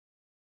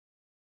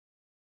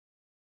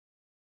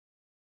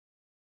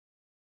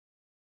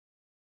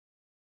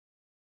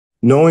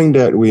knowing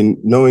that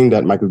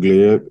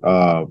microglia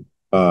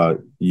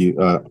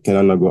can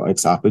undergo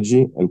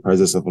exophagy in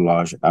presence of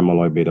large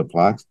amyloid beta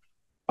plaques.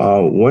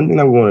 One thing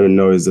that we wanted to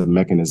know is the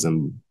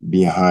mechanism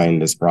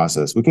behind this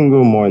process. We can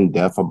go more in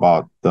depth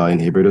about the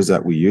inhibitors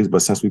that we use,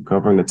 but since we're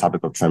covering the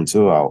topic of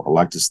TREM2, I'd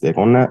like to stick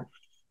on that.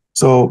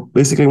 So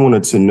basically, we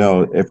wanted to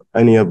know if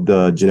any of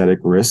the genetic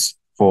risks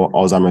for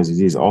Alzheimer's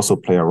disease also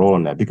play a role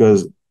in that,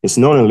 because it's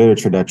known in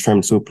literature that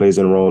TREM2 plays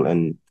a role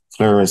in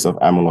clearance of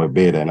amyloid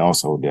beta and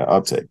also their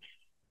uptake.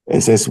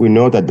 And since we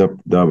know that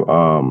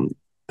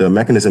the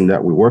mechanism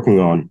that we're working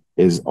on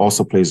is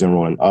also plays a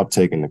role in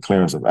uptake and the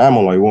clearance of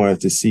amyloid, we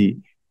wanted to see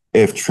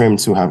if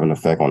TREM2 have an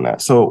effect on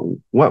that. So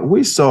what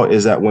we saw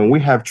is that when we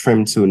have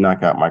TREM2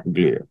 knockout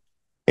microglia,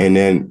 and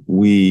then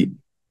we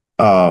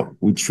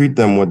treat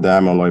them with the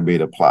amyloid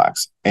beta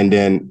plaques, and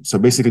then so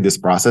basically this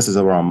process is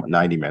around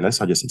 90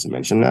 minutes. I just need to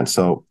mention that.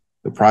 So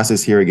the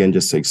process here again,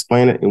 just to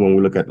explain it, and when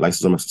we look at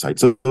lysosomal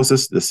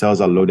exocytosis, the cells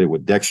are loaded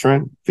with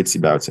dextrin,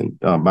 biotin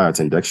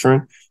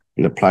dextrin,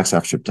 and the plaques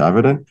have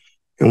tryptophan.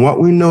 And what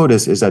we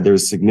notice is that there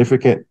is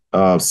significant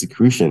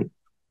secretion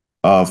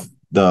of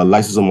the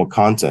lysosomal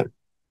content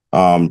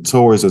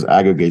towards those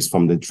aggregates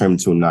from the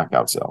TREM2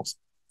 knockout cells.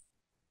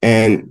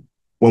 And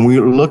when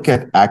we look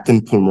at actin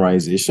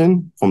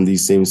polymerization from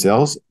these same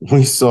cells,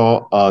 we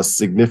saw a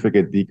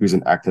significant decrease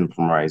in actin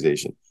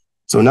polymerization.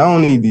 So not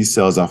only these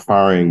cells are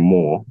firing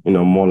more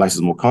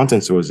lysosomal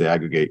content towards the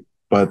aggregate,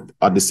 but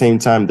at the same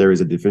time, there is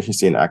a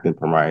deficiency in actin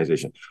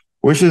polymerization,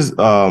 which is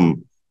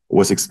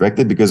was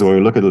expected, because when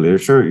we look at the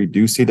literature, you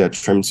do see that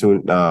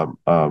TREM2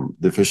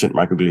 deficient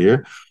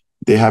microglia,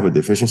 they have a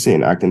deficiency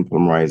in actin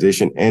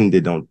polymerization, and they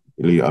don't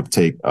really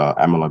uptake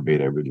amyloid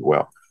beta really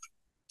well.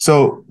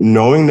 So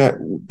knowing that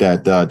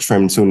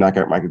TREM2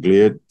 knockout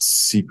microglia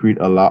secrete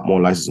a lot more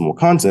lysosomal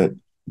content,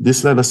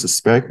 this led us to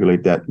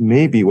speculate that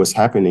maybe what's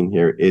happening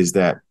here is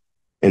that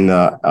in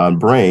the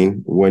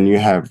brain, when you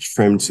have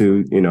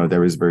TREM2,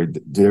 there is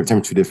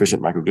TREM2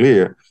 deficient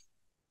microglia,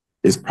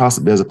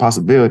 there's a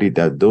possibility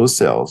that those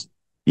cells,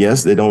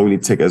 yes, they don't really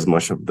take as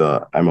much of the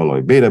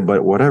amyloid beta,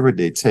 but whatever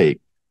they take,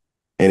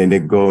 and then they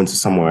go into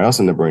somewhere else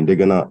in the brain, they're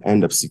gonna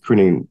end up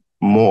secreting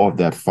more of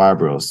that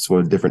fibrils to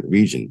a different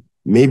region.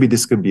 Maybe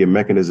this could be a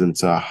mechanism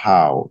to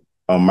how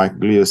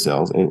microglia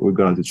cells, and we're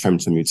going to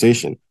TREM2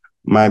 mutation,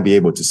 might be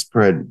able to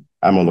spread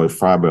amyloid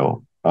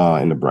fibril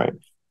in the brain.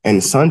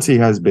 And Santi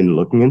has been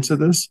looking into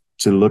this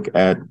to look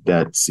at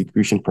that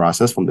secretion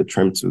process from the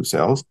TREM2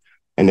 cells,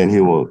 and then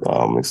he will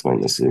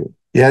explain this to you.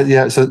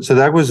 Yeah. So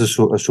that was a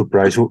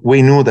surprise.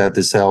 We knew that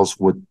the cells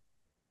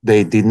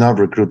they did not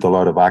recruit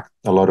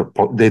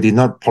they did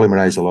not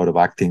polymerize a lot of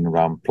actin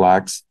around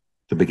plaques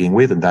to begin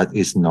with, and that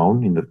is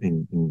known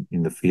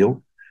in the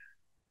field.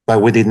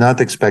 But we did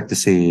not expect to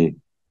see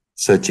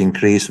such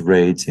increased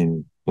rates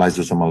in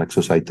lysosomal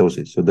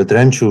exocytosis. So the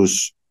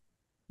TREM2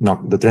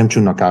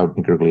 knockout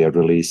microglia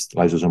released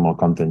lysosomal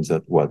contents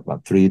at what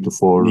 3 to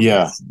 4?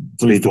 Yeah,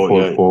 3 to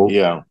 4 fold.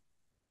 Yeah.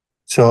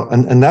 So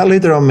and that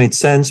later on made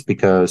sense,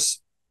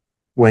 because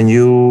when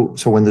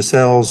the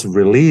cells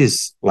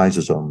release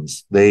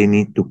lysosomes, they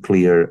need to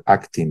clear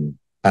actin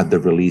at the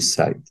release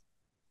site.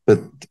 But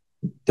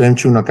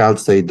TREM2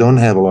 knockouts, they don't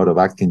have a lot of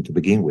actin to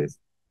begin with.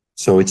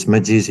 So it's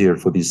much easier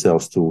for these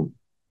cells to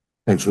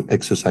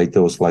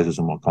exocytose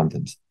lysosomal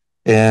contents.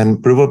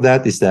 And proof of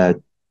that is that,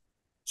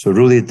 so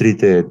Rudy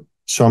treated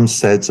some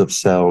sets of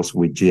cells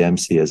with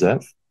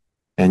GM-CSF,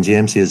 and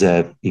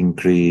GM-CSF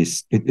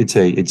increase, it's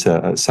a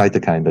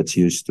cytokine that's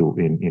used to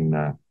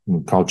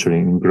in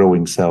culturing, in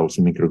growing cells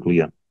in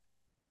microglia.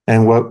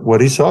 And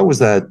what he saw was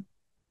that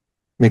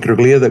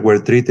microglia that were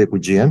treated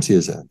with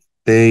GM-CSF,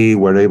 they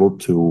were able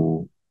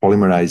to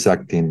polymerize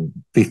actin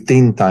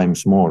 15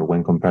 times more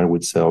when compared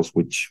with cells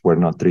which were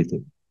not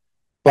treated.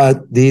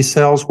 But these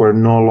cells were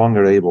no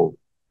longer able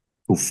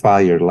to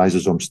fire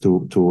lysosomes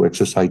to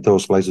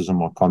exocytose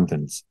lysosomal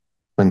contents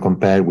when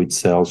compared with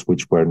cells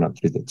which were not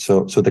treated.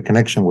 So the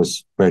connection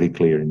was very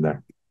clear in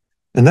there.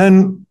 And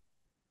then,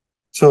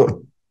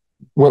 so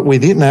what we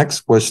did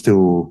next was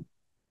so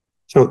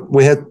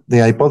we had the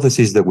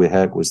hypothesis that we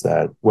had was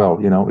that, well,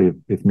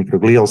 if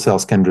microglial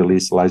cells can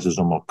release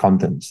lysosomal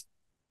contents,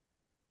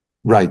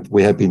 right,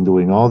 we have been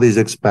doing all these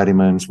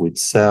experiments with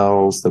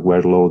cells that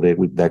were loaded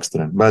with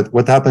dextrin. But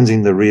what happens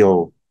in the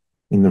real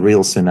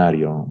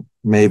scenario?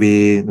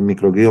 Maybe the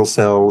microglial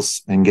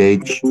cells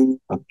engage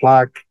a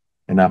plaque,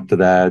 and after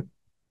that,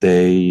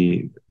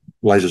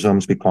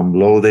 lysosomes become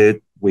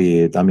loaded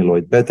with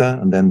amyloid beta,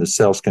 and then the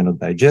cells cannot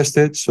digest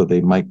it, so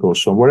they might go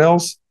somewhere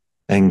else,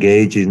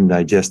 engage in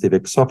digestive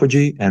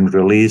exophagy, and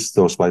release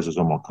those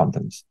lysosomal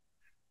contents.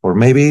 Or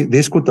maybe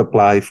this could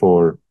apply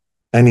for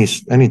any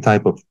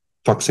type of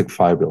toxic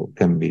fibril,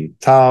 can be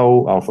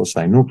tau,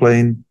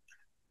 alpha-synuclein.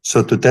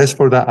 So to test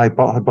for that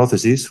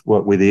hypothesis,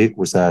 what we did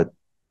was that,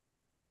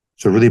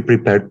 so really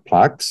prepared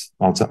plaques,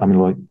 also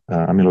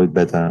amyloid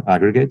beta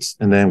aggregates,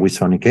 and then we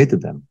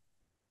sonicated them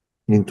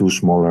into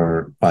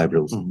smaller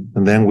fibrils. Mm-hmm.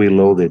 And then we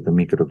loaded the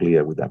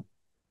microglia with them.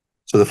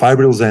 So the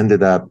fibrils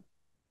ended up,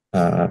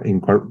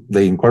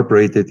 they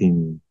incorporated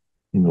in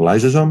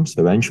lysosomes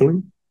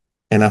eventually.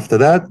 And after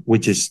that, we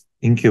just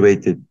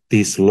incubated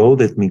these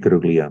loaded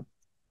microglia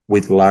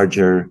with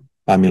larger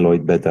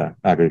amyloid beta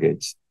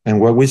aggregates. And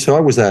what we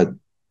saw was that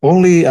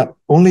only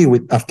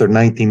after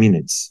 90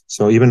 minutes.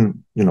 So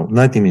even,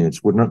 90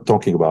 minutes, we're not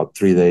talking about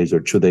 3 days or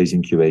 2 days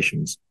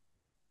incubations.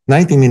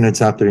 90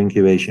 minutes after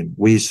incubation,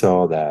 we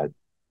saw that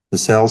the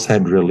cells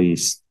had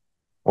released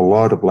a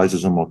lot of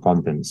lysosomal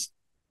contents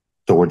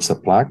towards the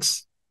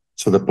plaques.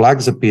 So the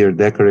plaques appear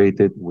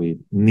decorated with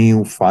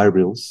new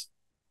fibrils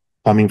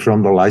coming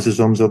from the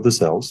lysosomes of the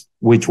cells,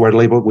 which were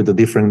labeled with a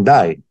different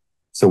dye.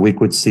 So we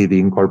could see the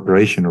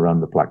incorporation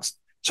around the plaques.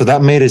 So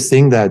that made us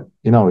think that,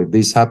 if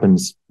this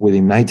happens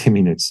within 90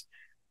 minutes,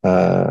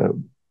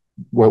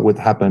 what would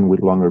happen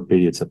with longer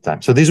periods of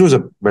time? So this was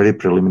a very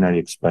preliminary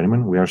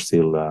experiment. We are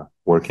still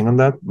working on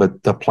that.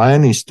 But the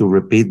plan is to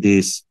repeat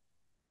this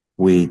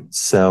with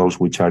cells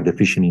which are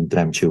deficient in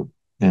TREM2.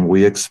 And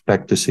we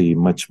expect to see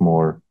much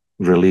more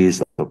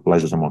release of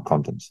lysosomal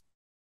contents.